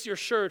someone takes your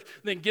shirt,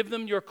 then give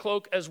them your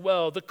cloak as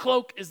well. The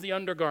cloak is the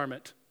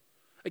undergarment.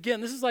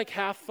 Again, this is like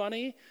half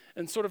funny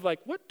and sort of like,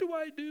 what do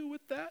I do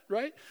with that,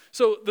 right?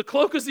 So the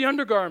cloak is the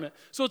undergarment.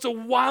 So it's a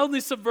wildly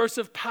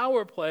subversive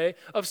power play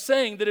of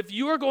saying that if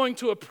you are going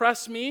to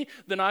oppress me,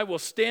 then I will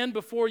stand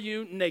before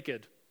you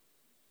naked.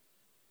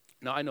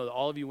 Now, I know that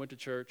all of you went to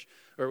church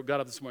or got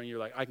up this morning, you're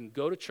like, I can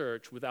go to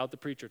church without the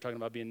preacher talking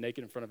about being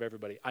naked in front of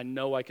everybody. I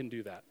know I can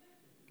do that,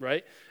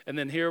 right? And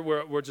then here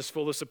we're just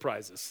full of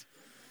surprises,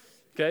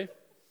 okay?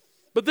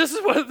 But this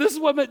is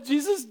what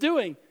Jesus is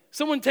doing.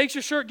 Someone takes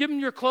your shirt, give them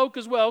your cloak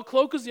as well.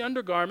 Cloak is the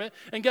undergarment.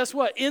 And guess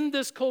what? In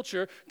this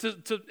culture,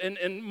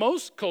 in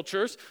most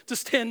cultures, to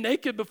stand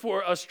naked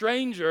before a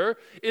stranger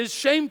is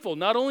shameful,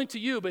 not only to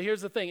you, but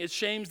here's the thing, it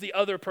shames the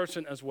other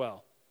person as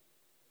well.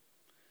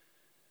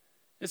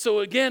 And so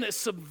again, it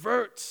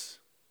subverts.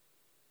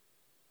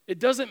 It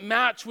doesn't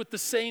match with the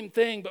same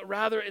thing, but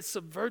rather it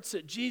subverts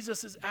it.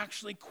 Jesus is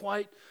actually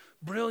quite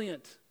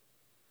brilliant.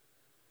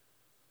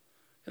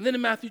 And then in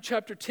Matthew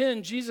chapter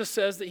 10, Jesus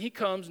says that he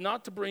comes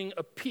not to bring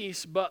a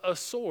peace, but a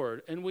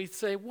sword. And we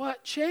say,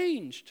 what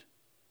changed?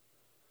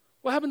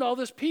 What happened to all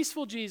this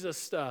peaceful Jesus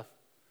stuff?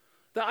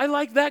 I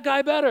like that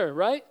guy better,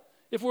 right?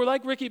 If we're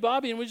like Ricky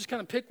Bobby and we just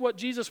kind of pick what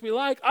Jesus we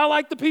like, I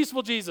like the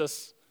peaceful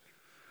Jesus.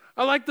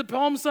 I like the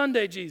Palm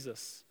Sunday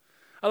Jesus.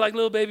 I like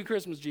little baby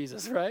Christmas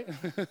Jesus, right?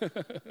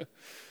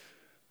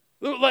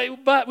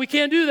 But we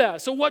can't do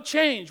that. So what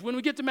changed? When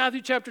we get to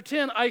Matthew chapter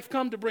 10, I've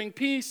come to bring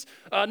peace,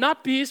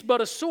 not peace, but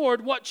a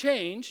sword. What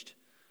changed?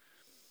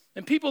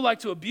 And people like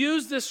to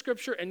abuse this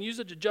scripture and use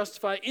it to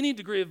justify any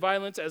degree of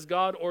violence as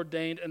God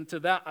ordained. And to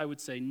that I would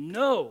say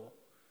no.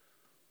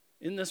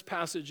 In this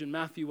passage in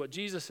Matthew, what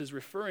Jesus is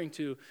referring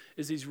to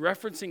is he's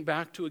referencing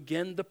back to,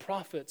 again, the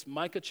prophets,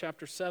 Micah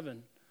chapter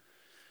 7.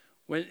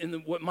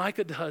 What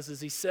Micah does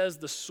is he says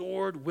the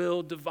sword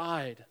will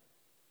divide.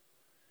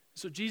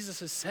 So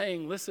Jesus is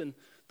saying, listen,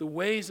 the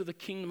ways of the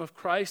kingdom of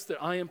Christ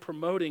that I am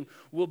promoting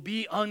will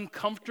be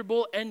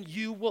uncomfortable and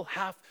you will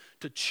have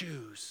to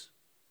choose.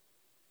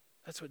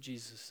 That's what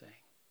Jesus is saying.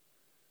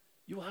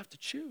 You will have to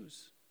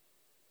choose.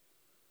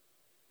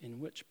 In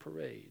which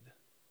parade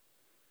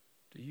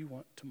do you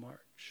want to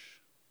march?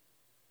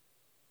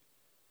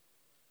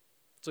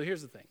 So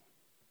here's the thing.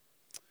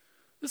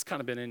 This has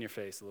kind of been in your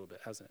face a little bit,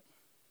 hasn't it?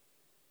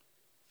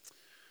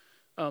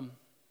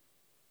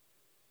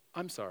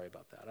 I'm sorry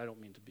about that. I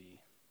don't mean to be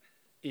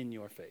in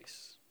your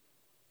face.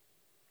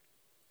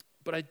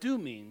 But I do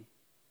mean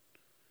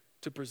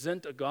to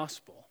present a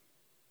gospel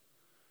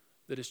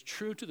that is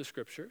true to the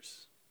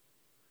scriptures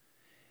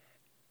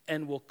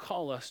and will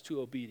call us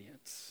to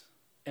obedience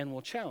and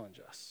will challenge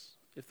us.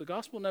 If the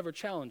gospel never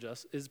challenges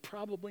us, is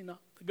probably not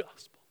the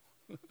gospel.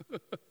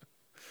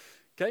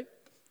 Okay?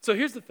 So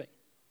here's the thing.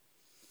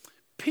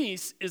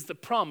 Peace is the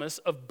promise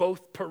of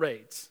both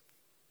parades.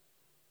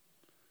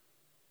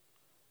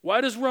 Why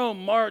does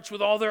Rome march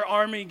with all their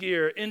army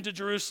gear into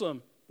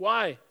Jerusalem?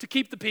 Why? To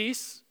keep the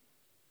peace.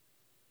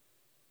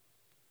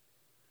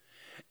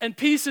 And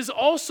peace is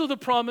also the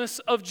promise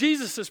of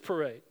Jesus'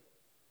 parade.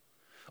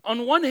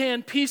 On one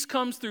hand, peace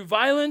comes through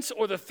violence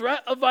or the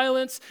threat of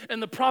violence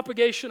and the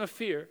propagation of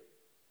fear.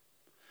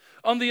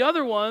 On the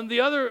other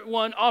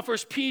one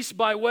offers peace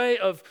by way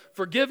of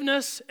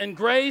forgiveness and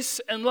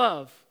grace and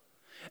love.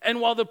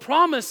 And while the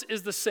promise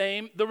is the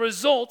same, the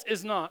result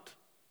is not.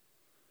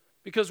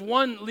 Because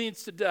one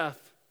leads to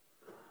death,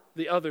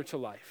 the other to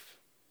life.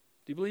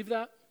 Do you believe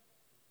that?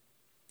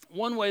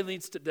 One way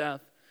leads to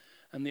death,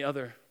 and the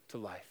other to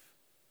life.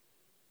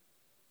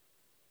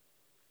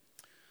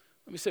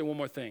 Let me say one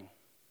more thing.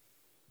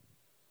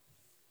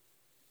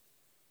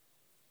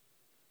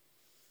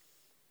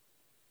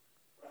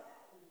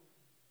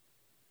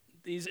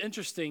 These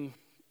interesting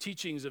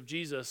teachings of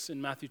Jesus in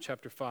Matthew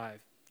chapter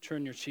 5,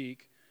 turn your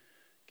cheek,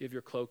 give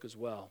your cloak as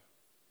well.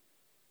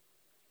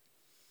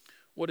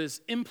 What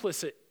is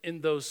implicit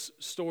in those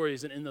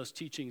stories and in those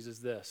teachings is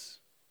this: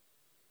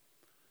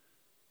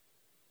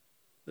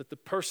 that the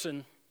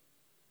person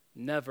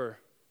never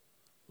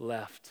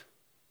left.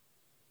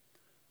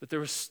 That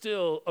there was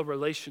still a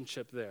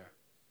relationship there.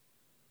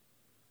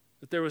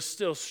 That there was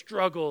still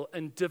struggle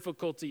and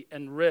difficulty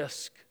and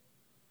risk.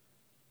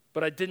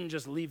 But I didn't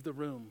just leave the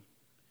room.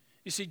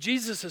 You see,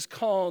 Jesus is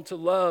called to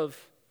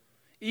love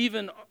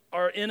even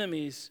our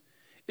enemies,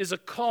 is a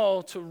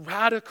call to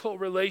radical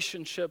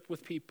relationship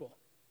with people.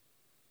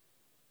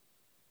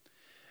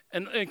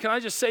 And can I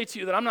just say to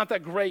you that I'm not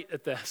that great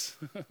at this?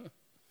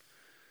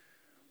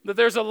 That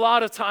there's a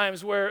lot of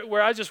times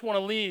where I just want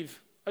to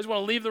leave. I just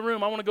want to leave the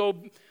room. I want to go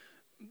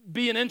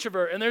be an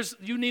introvert, and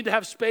you need to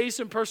have space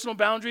and personal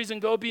boundaries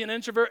and go be an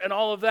introvert and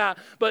all of that.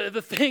 But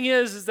the thing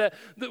is that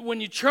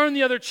when you turn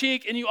the other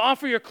cheek and you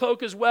offer your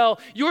cloak as well,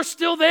 you're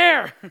still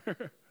there.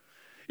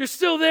 You're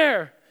still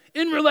there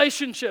in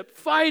relationship,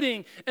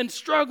 fighting and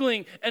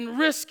struggling and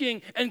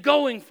risking and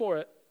going for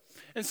it.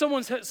 And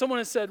someone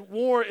has said,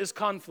 war is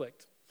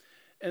conflict.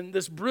 And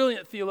this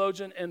brilliant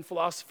theologian and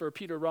philosopher,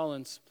 Peter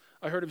Rollins,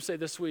 I heard him say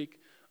this week,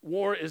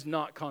 war is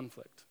not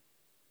conflict.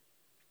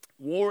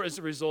 War is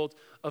a result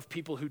of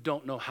people who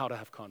don't know how to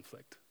have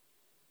conflict.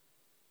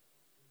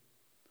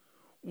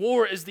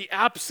 War is the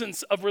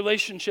absence of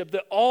relationship,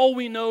 that all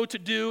we know to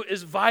do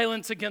is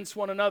violence against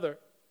one another.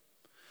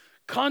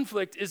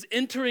 Conflict is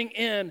entering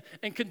in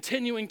and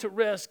continuing to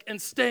risk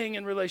and staying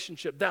in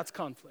relationship. That's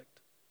conflict.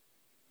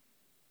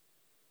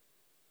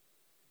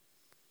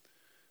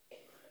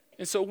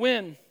 And so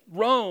when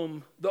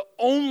Rome, the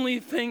only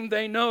thing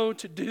they know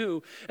to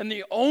do and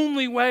the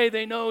only way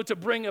they know to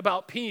bring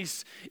about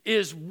peace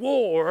is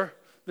war,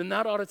 then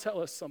that ought to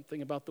tell us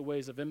something about the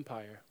ways of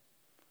empire.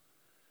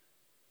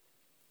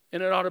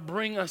 And it ought to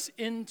bring us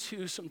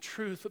into some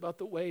truth about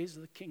the ways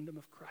of the kingdom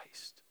of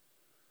Christ.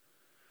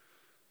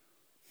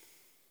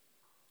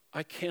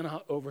 I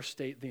cannot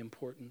overstate the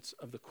importance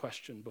of the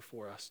question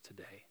before us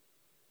today.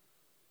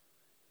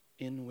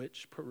 In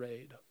which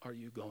parade are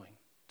you going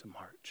to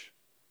march?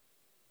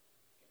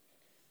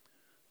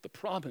 The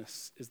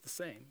promise is the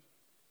same.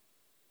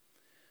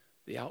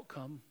 The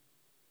outcome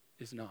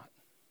is not.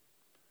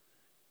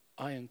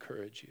 I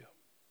encourage you,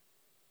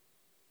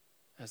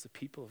 as the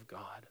people of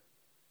God,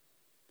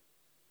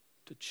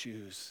 to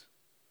choose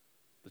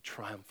the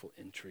triumphal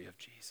entry of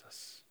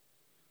Jesus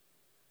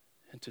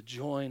and to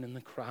join in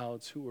the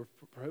crowds who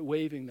are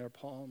waving their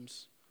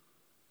palms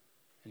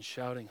and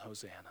shouting,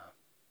 Hosanna.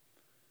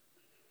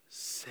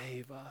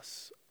 Save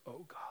us,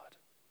 O God.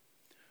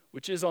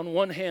 Which is on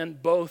one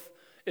hand both.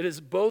 It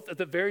is both at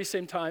the very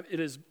same time. It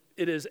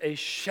is a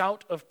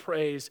shout of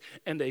praise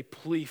and a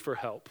plea for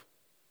help.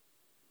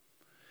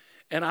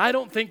 And I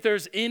don't think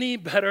there's any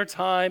better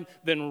time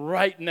than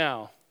right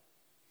now,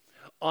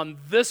 on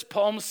this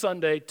Palm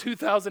Sunday,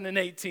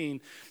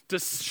 2018, to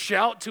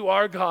shout to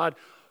our God,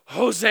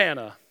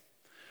 Hosanna.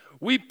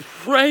 We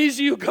praise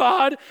you,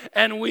 God,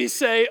 and we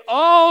say,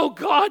 oh,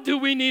 God, do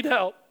we need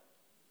help?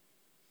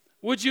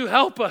 Would you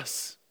help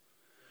us?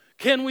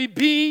 Can we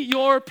be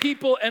your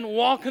people and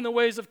walk in the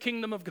ways of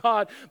kingdom of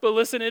God? But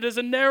listen, it is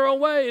a narrow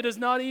way. It is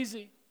not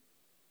easy.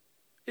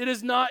 It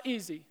is not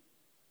easy.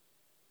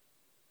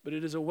 But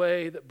it is a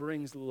way that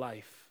brings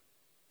life.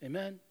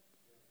 Amen?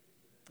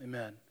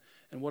 Amen.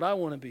 And what I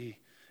want to be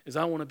is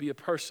I want to be a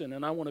person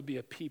and I want to be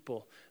a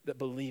people that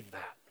believe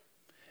that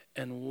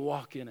and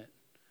walk in it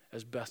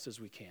as best as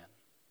we can.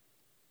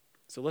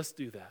 So let's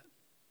do that.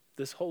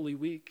 This Holy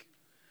Week,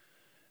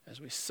 as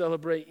we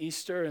celebrate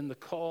Easter and the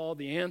call,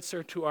 the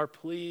answer to our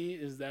plea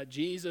is that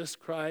Jesus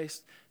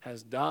Christ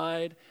has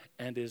died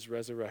and is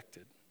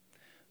resurrected,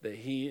 that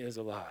he is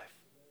alive,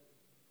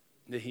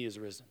 that he is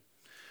risen.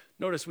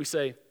 Notice we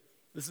say,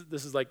 this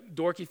is like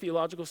dorky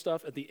theological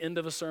stuff at the end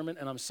of a sermon,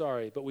 and I'm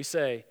sorry, but we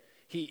say,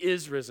 he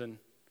is risen,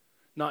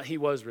 not he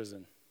was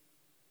risen.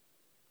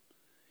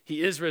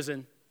 He is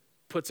risen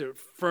puts it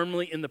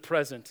firmly in the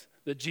present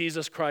that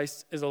Jesus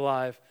Christ is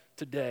alive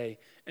today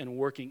and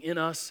working in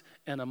us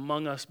and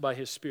among us by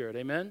his Spirit.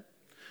 Amen?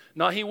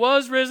 Not he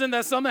was risen,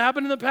 that's something that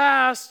happened in the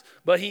past,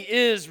 but he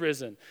is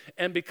risen.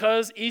 And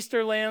because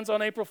Easter lands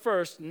on April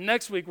 1st,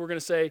 next week we're going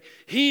to say,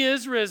 he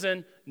is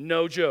risen,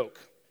 no joke.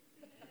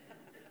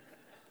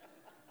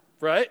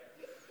 Right?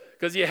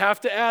 Because you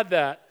have to add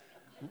that.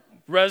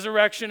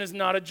 Resurrection is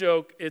not a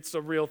joke, it's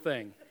a real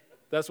thing.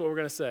 That's what we're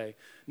going to say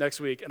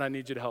next week, and I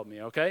need you to help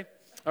me, okay?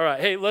 All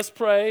right, hey, let's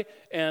pray,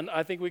 and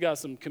I think we got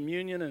some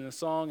communion and a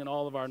song and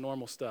all of our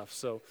normal stuff.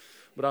 So,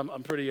 but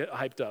I'm pretty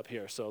hyped up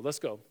here, so let's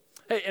go.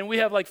 Hey, and we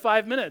have like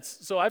 5 minutes,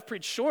 so I've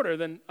preached shorter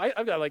than,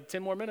 I've got like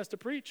 10 more minutes to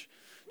preach.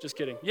 Just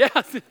kidding. Yeah,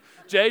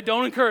 Jay,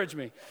 don't encourage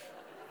me.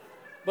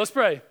 Let's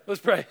pray.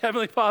 Let's pray.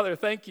 Heavenly Father,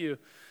 thank you.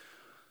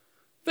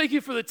 Thank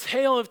you for the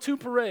tale of two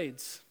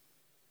parades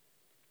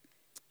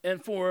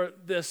and for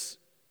this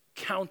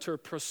counter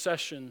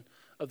procession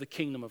of the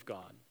kingdom of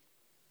God.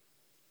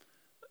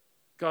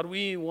 God,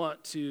 we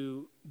want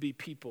to be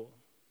people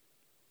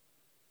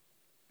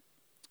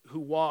who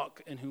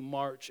walk and who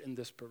march in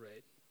this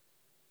parade.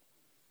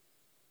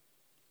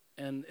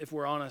 And if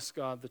we're honest,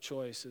 God, the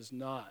choice is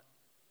not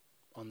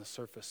on the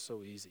surface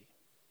so easy.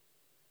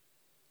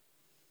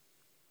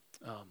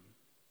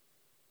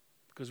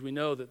 Because we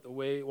know that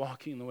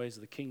walking in the ways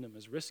of the kingdom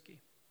is risky.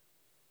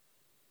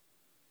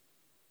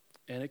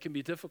 And it can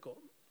be difficult,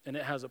 and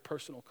it has a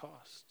personal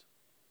cost.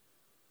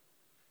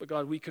 But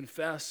God, we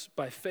confess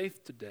by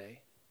faith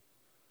today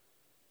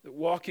that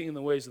walking in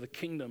the ways of the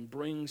kingdom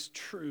brings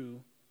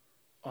true,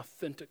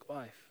 authentic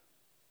life.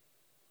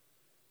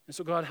 And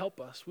so God,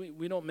 help us.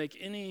 We don't make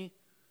any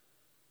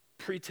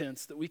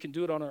pretense that we can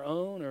do it on our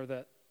own or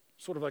that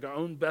sort of like our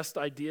own best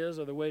ideas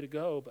are the way to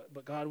go.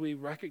 But God, we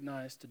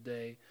recognize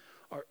today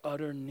our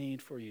utter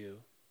need for you.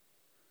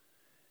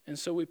 And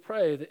so we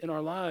pray that in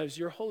our lives,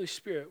 your Holy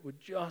Spirit would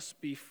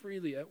just be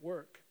freely at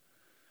work,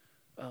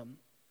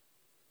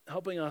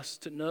 helping us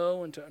to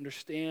know and to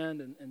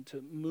understand and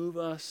to move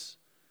us.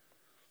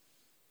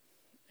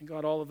 And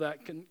God, all of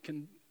that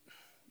can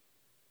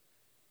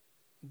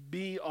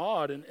be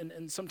odd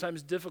and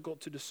sometimes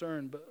difficult to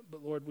discern,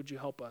 but Lord, would you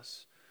help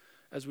us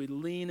as we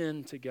lean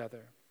in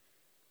together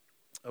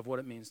of what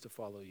it means to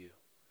follow you.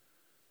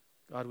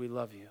 God, we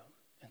love you,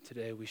 and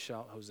today we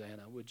shout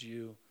Hosanna. Would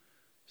you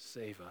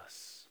save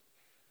us?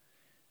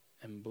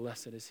 And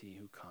blessed is he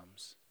who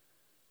comes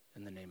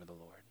in the name of the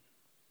Lord.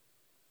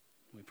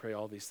 We pray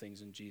all these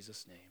things in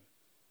Jesus' name.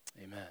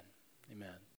 Amen. Amen.